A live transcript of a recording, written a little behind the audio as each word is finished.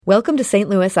Welcome to St.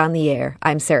 Louis on the Air.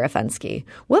 I'm Sarah Fensky.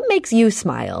 What makes you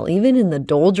smile, even in the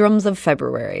doldrums of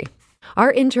February?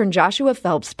 Our intern Joshua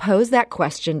Phelps posed that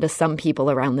question to some people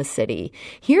around the city.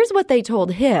 Here's what they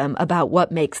told him about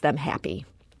what makes them happy.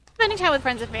 Spending time with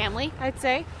friends and family, I'd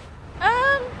say.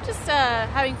 Just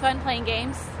having fun playing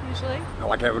games, usually. I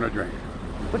like having a drink.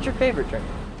 What's your favorite drink?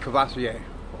 Cavassier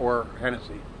or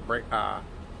Hennessy,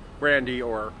 brandy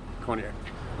or cognac.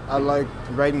 I like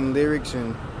writing lyrics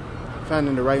and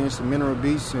finding the right instrumental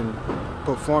beats and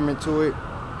performing to it,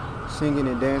 singing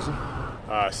and dancing.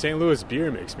 St. Louis beer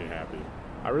makes me happy.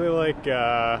 I really like,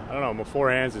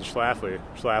 Four Hands and Schlafly.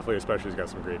 Schlafly especially has got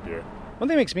some great beer. One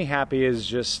thing that makes me happy is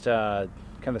just kind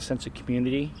of the sense of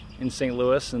community in St.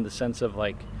 Louis and the sense of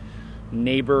like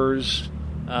neighbors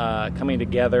coming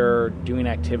together, doing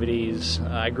activities.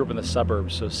 I grew up in the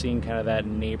suburbs, so seeing kind of that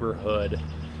neighborhood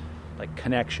like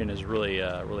connection is really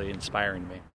inspiring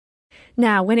to me.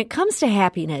 Now, when it comes to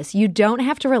happiness, you don't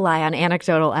have to rely on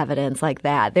anecdotal evidence like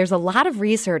that. There's a lot of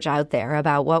research out there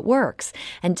about what works,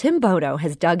 and Tim Bono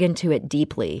has dug into it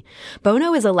deeply.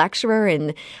 Bono is a lecturer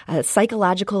in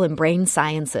psychological and brain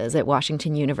sciences at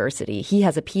Washington University. He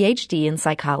has a PhD in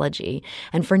psychology,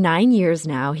 and for 9 years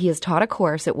now, he has taught a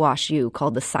course at WashU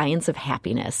called The Science of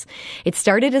Happiness. It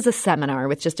started as a seminar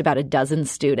with just about a dozen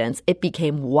students. It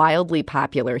became wildly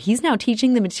popular. He's now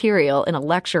teaching the material in a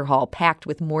lecture hall packed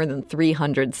with more than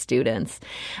 300 students.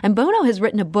 And Bono has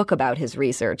written a book about his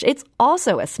research. It's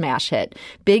also a smash hit.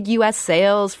 Big U.S.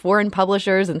 sales, foreign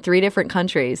publishers in 3 different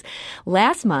countries.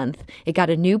 Last month, it got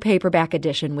a new paperback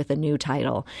edition with a new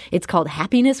title. It's called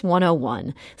Happiness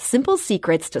 101, Simple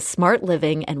Secrets to Smart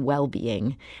Living and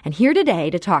Well-Being. And here today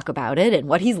to talk about it and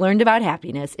what he's learned about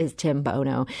happiness is Tim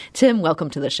Bono. Tim, welcome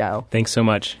to the show. Thanks so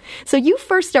much. So you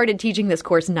first started teaching this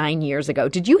course 9 years ago.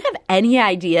 Did you have any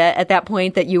idea at that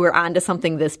point that you were onto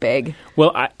something this big?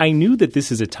 Well, I knew that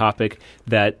this is a topic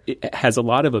that has a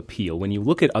lot of appeal. When you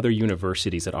look at other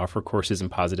universities that offer courses in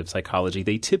positive psychology,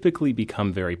 they typically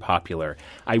become very popular.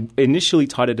 I initially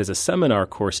taught it as a seminar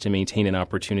course to maintain an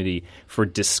opportunity for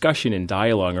discussion and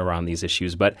dialogue around these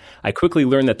issues, but I quickly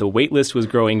learned that the wait list was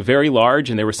growing very large,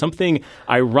 and there was something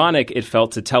ironic, it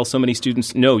felt, to tell so many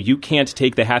students, no, you can't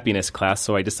take the happiness class,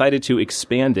 so I decided to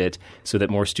expand it so that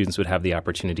more students would have the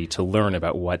opportunity to learn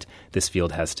about what this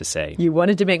field has to say. You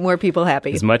wanted to make more people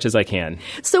happy. As much as I can.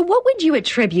 So what would you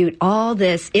attribute all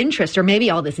this interest or maybe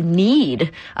all this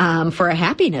need for a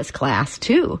happiness class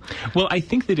to? Well, I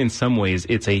think that in some ways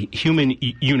it's a human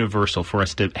universal for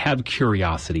us to have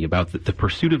curiosity about the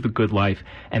pursuit of the good life,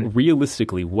 and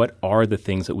realistically, what are the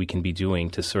things that we can be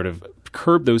doing to sort of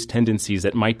curb those tendencies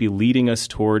that might be leading us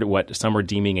toward what some are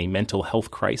deeming a mental health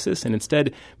crisis, and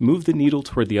instead move the needle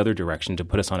toward the other direction to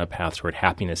put us on a path toward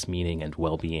happiness, meaning, and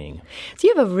well-being. So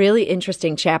you have a really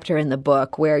interesting chapter in the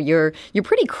book where you're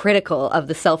pretty critical of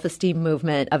the self-esteem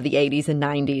movement of the 80s and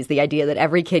 90s, the idea that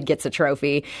every kid gets a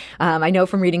trophy. I know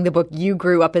from reading the book, you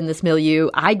grew up in this milieu.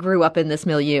 I grew up in this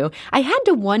milieu. I had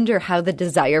to wonder how the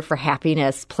desire for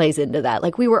happiness plays into that.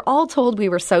 Like, we were all told we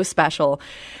were so special,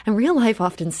 and real life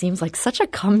often seems like such a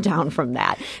come down from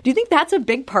that. Do you think that's a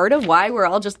big part of why we're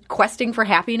all just questing for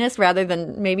happiness rather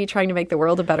than maybe trying to make the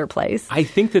world a better place? I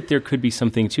think that there could be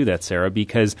something to that, Sarah,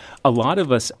 because a lot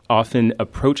of us often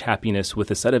approach happiness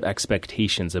with a set of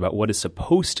expectations about what is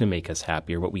supposed to make us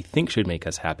happy or what we think should make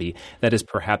us happy that is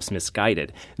perhaps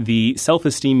misguided. The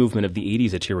self-esteem movement of the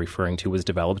 80s that you're referring to was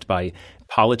developed by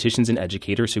politicians and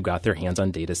educators who got their hands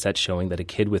on data sets showing that a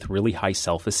kid with really high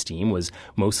self-esteem was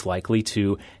most likely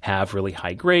to have really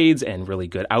high grades and really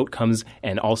good outcomes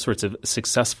and all sorts of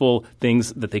successful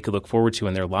things that they could look forward to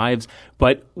in their lives.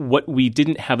 But what we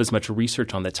didn't have as much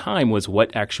research on the time was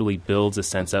what actually builds a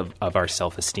sense of our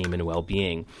self-esteem and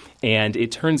well-being. And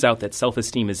it turns out that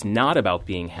self-esteem is not about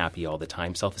being happy all the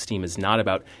time. Self-esteem is not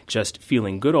about just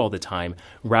feeling good all the time.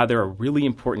 Rather, a really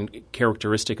important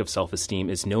characteristic of self-esteem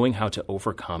is knowing how to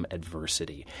overcome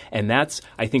adversity. And that's,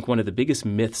 I think, one of the biggest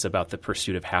myths about the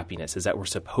pursuit of happiness is that we're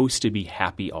supposed to be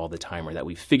happy all the time, or that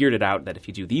we've figured it out that if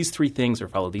you do these 3 things or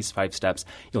follow these 5 steps,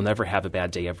 you'll never have a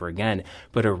bad day ever again.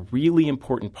 But a really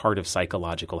important part of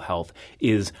psychological health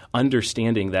is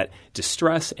understanding that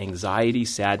distress, anxiety,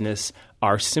 sadness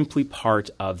are simply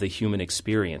part of the human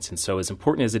experience. And so as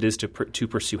important as it is to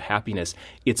pursue happiness,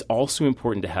 it's also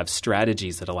important to have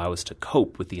strategies that allow us to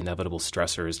cope with the inevitable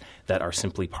stressors that are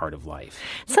simply part of life.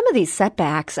 Some of these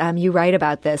setbacks, you write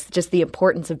about this, just the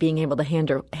importance of being able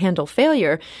to handle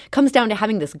failure comes down to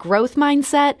having this growth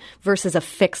mindset versus a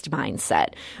fixed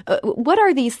mindset. What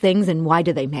are these things and why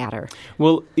do they matter?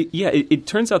 Well, it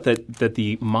turns out that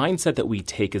the mindset that we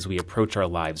take as we approach our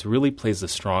lives really plays a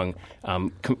strong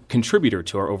contributor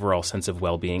contributor to our overall sense of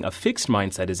well-being. A fixed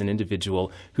mindset is an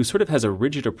individual who sort of has a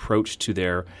rigid approach to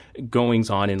their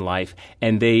goings-on in life,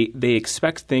 and they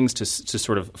expect things to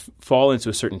sort of fall into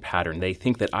a certain pattern. They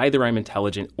think that either I'm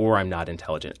intelligent or I'm not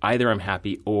intelligent. Either I'm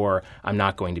happy or I'm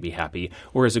not going to be happy.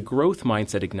 Whereas a growth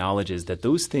mindset acknowledges that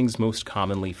those things most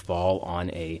commonly fall on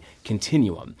a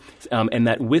continuum, and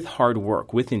that with hard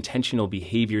work, with intentional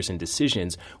behaviors and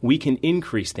decisions, we can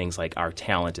increase things like our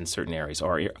talent in certain areas,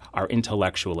 or our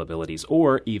intellectual abilities,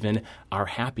 or even our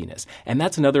happiness. And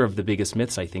that's another of the biggest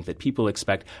myths, I think, that people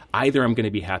expect either I'm going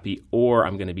to be happy or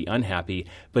I'm going to be unhappy.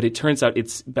 But it turns out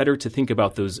it's better to think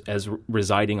about those as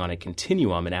residing on a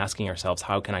continuum and asking ourselves,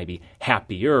 how can I be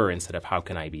happier instead of how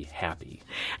can I be happy?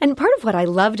 And part of what I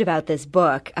loved about this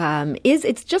book is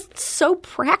it's just so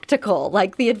practical,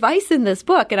 like the advice in this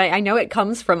book. And I know it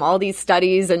comes from all these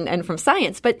studies and from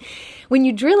science, but when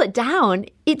you drill it down,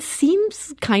 it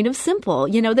seems kind of simple,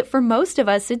 that for most of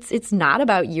us, it's not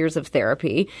about years of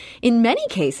therapy. In many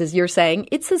cases, you're saying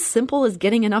it's as simple as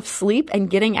getting enough sleep and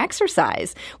getting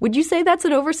exercise. Would you say that's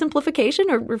an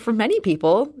oversimplification, or for many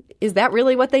people, is that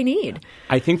really what they need?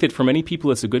 I think that for many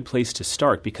people, it's a good place to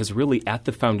start, because really at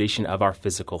the foundation of our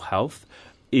physical health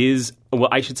is, well,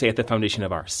 I should say at the foundation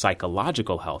of our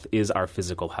psychological health is our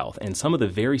physical health. And some of the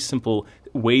very simple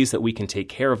ways that we can take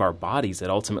care of our bodies that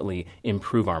ultimately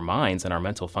improve our minds and our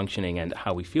mental functioning and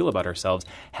how we feel about ourselves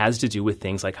has to do with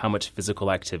things like how much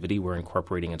physical activity we're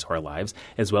incorporating into our lives,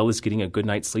 as well as getting a good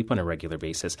night's sleep on a regular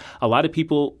basis. A lot of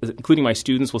people, including my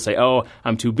students, will say, oh,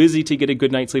 I'm too busy to get a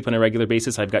good night's sleep on a regular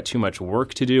basis. I've got too much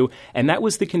work to do. And that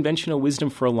was the conventional wisdom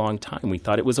for a long time. We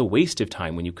thought it was a waste of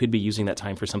time when you could be using that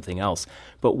time for something else.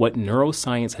 But what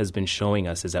neuroscience has been showing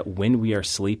us is that when we are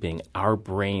sleeping, our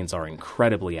brains are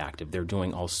incredibly active. They're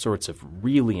doing all sorts of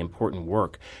really important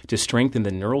work to strengthen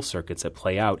the neural circuits that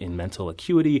play out in mental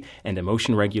acuity and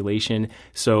emotion regulation.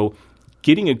 So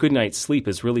getting a good night's sleep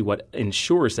is really what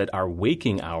ensures that our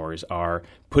waking hours are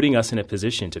putting us in a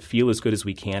position to feel as good as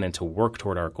we can and to work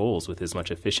toward our goals with as much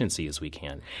efficiency as we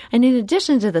can. And in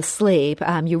addition to the sleep,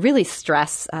 you really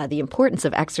stress the importance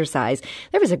of exercise.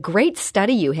 There was a great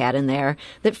study you had in there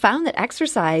that found that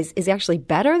exercise is actually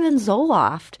better than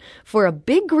Zoloft for a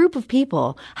big group of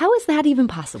people. How is that even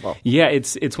possible? Yeah,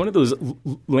 it's one of those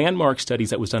landmark studies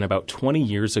that was done about 20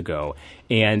 years ago,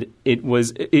 and it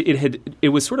was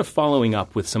sort of following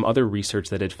up with some other research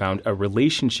that had found a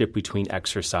relationship between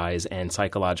exercise and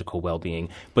psychological well-being.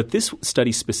 But this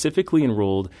study specifically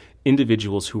enrolled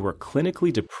individuals who were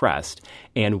clinically depressed,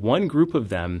 and one group of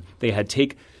them, they had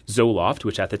take Zoloft,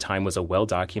 which at the time was a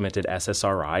well-documented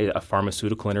SSRI, a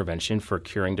pharmaceutical intervention for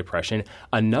curing depression.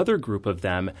 Another group of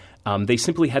them, they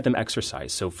simply had them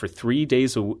exercise. So for 3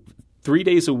 days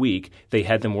a week, they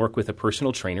had them work with a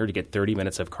personal trainer to get 30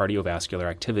 minutes of cardiovascular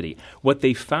activity. What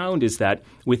they found is that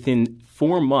within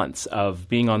 4 months of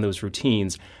being on those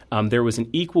routines, there was an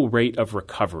equal rate of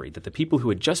recovery, that the people who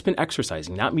had just been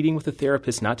exercising, not meeting with a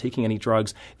therapist, not taking any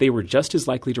drugs, they were just as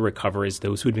likely to recover as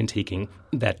those who had been taking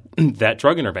that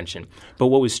drug intervention. But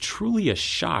what was truly a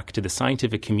shock to the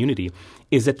scientific community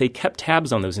is that they kept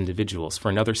tabs on those individuals for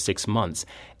another 6 months.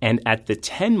 And at the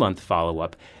 10-month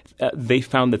follow-up, they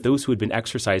found that those who had been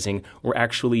exercising were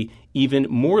actually even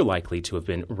more likely to have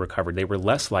been recovered. They were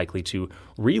less likely to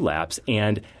relapse.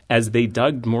 And as they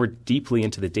dug more deeply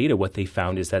into the data, what they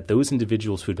found is that those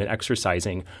individuals who had been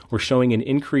exercising were showing an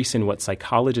increase in what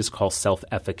psychologists call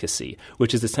self-efficacy,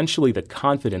 which is essentially the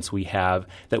confidence we have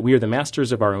that we are the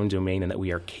masters of our own domain and that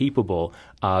we are capable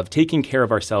of taking care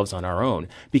of ourselves on our own,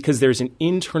 because there's an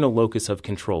internal locus of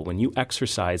control. When you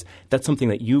exercise, that's something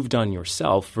that you've done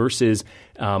yourself versus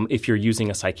if you're using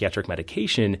a psychiatric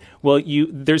medication, well,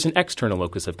 there's an external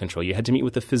locus of control. You had to meet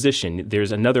with a physician.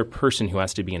 There's another person who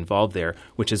has to be involved there,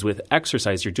 which is with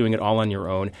exercise, you're doing it all on your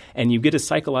own, and you get a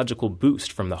psychological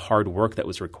boost from the hard work that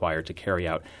was required to carry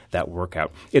out that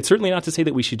workout. It's certainly not to say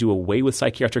that we should do away with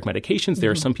psychiatric medications.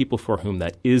 There are some people for whom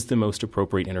that is the most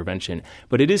appropriate intervention,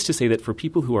 but it is to say that for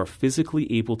people who are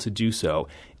physically able to do so,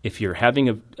 if you're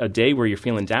having a day where you're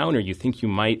feeling down or you think you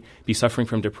might be suffering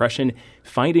from depression,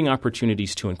 finding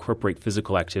opportunities to incorporate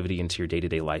physical activity into your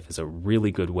day-to-day life is a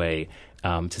really good way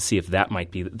to see if that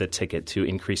might be the ticket to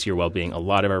increase your well-being. A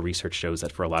lot of our research shows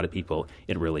that for a lot of people,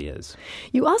 it really is.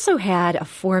 You also had a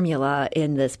formula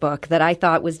in this book that I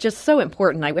thought was just so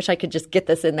important. I wish I could just get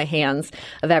this in the hands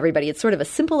of everybody. It's sort of a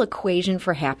simple equation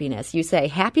for happiness. You say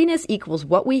happiness equals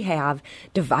what we have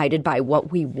divided by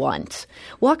what we want.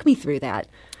 Walk me through that.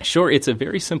 Sure. It's a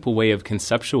very simple way of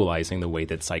conceptualizing the way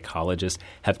that psychologists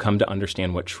have come to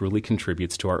understand what truly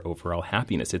contributes to our overall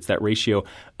happiness. It's that ratio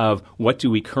of what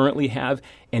do we currently have have?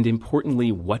 And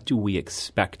importantly, what do we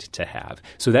expect to have?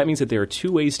 So that means that there are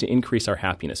two ways to increase our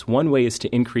happiness. One way is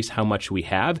to increase how much we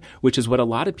have, which is what a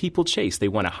lot of people chase. They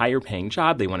want a higher paying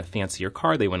job. They want a fancier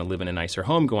car. They want to live in a nicer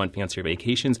home, go on fancier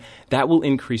vacations. That will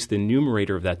increase the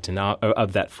numerator of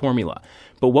that formula.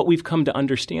 But what we've come to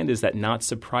understand is that, not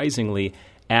surprisingly,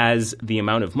 as the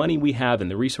amount of money we have and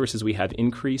the resources we have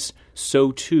increase,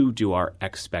 so too do our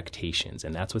expectations.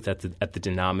 And that's what's at the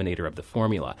denominator of the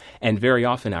formula. And very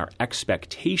often our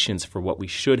expectations for what we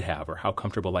should have or how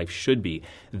comfortable life should be,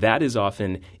 that is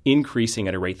often increasing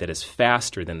at a rate that is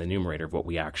faster than the numerator of what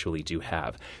we actually do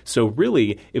have. So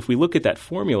really, if we look at that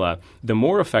formula, the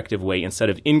more effective way, instead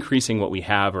of increasing what we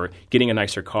have or getting a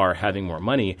nicer car, having more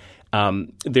money,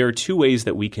 there are two ways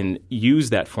that we can use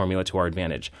that formula to our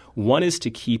advantage. One is to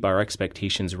keep our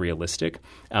expectations realistic,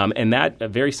 and a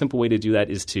very simple way to do that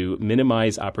is to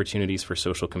minimize opportunities for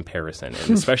social comparison.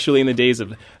 And especially in the days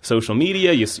of social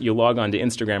media, you log on to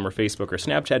Instagram or Facebook or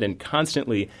Snapchat, and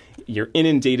constantly you're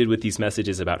inundated with these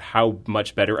messages about how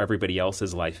much better everybody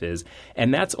else's life is,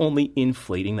 and that's only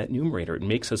inflating that numerator. It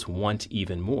makes us want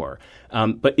even more.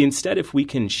 But instead, if we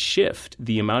can shift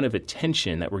the amount of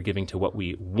attention that we're giving to what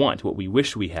we want, what we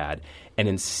wish we had, and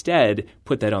instead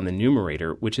put that on the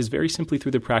numerator, which is very simply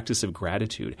through the practice of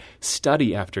gratitude.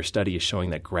 Study after study is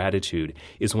showing that gratitude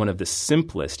is one of the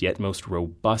simplest yet most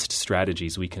robust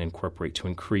strategies we can incorporate to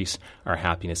increase our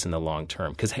happiness in the long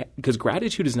term. Because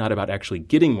gratitude is not about actually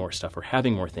getting more stuff or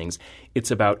having more things.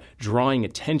 It's about drawing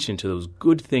attention to those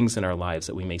good things in our lives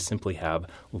that we may simply have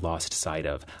lost sight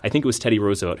of. I think it was Teddy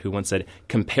Roosevelt who once said,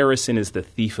 "Comparison is the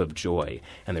thief of joy."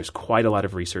 And there's quite a lot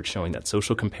of research showing that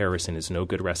social comparison is no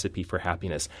good recipe for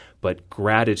happiness, but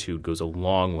gratitude goes a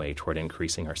long way toward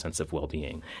increasing our sense of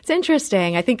well-being. It's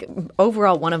interesting. I think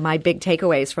overall one of my big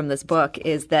takeaways from this book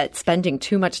is that spending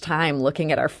too much time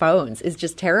looking at our phones is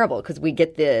just terrible, because we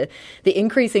get the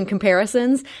increase in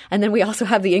comparisons, and then we also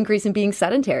have the increase in being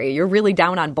sedentary. You're really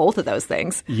down on both of those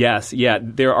things. Yes, yeah.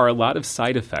 There are a lot of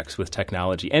side effects with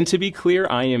technology. And to be clear,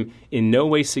 I am in no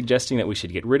way suggesting that we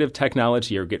should get rid of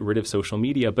technology or get rid of social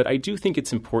media, but I do think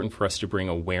it's important for us to bring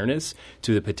awareness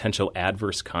to the potential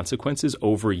adverse consequences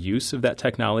overuse of that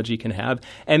technology can have,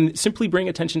 and simply bring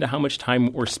attention to how much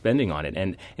time we're spending on it,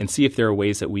 and see if there are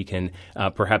ways that we can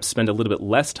perhaps spend a little bit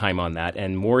less time on that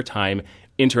and more time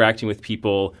interacting with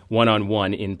people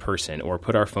one-on-one in person, or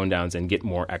put our phone down and get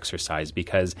more exercise.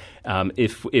 Because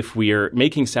if we are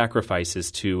making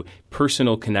sacrifices to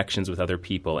personal connections with other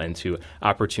people and to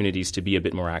opportunities to be a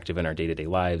bit more active in our day-to-day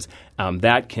lives,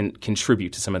 that can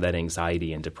contribute to some of that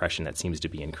anxiety and depression that seems to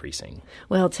be increasing.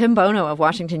 Well, Tim Bono of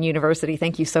Washington University,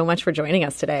 thank you so much for joining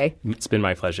us today. It's been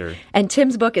my pleasure. And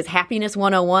Tim's book is Happiness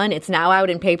 101. It's now out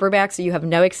in paperback, so you have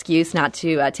no excuse not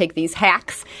to take these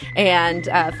hacks and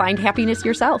find happiness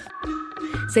yourself.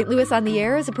 St. Louis on the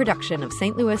Air is a production of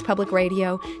St. Louis Public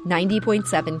Radio,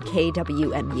 90.7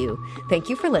 KWMU. Thank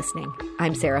you for listening.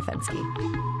 I'm Sarah Fensky.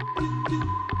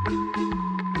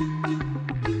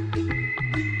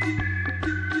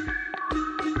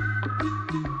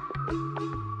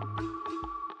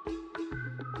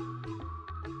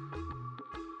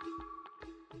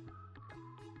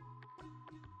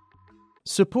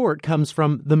 Support comes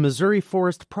from the Missouri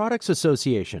Forest Products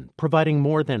Association, providing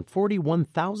more than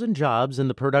 41,000 jobs in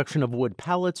the production of wood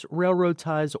pallets, railroad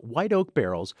ties, white oak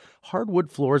barrels,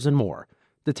 hardwood floors, and more.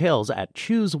 Details at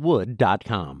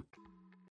choosewood.com.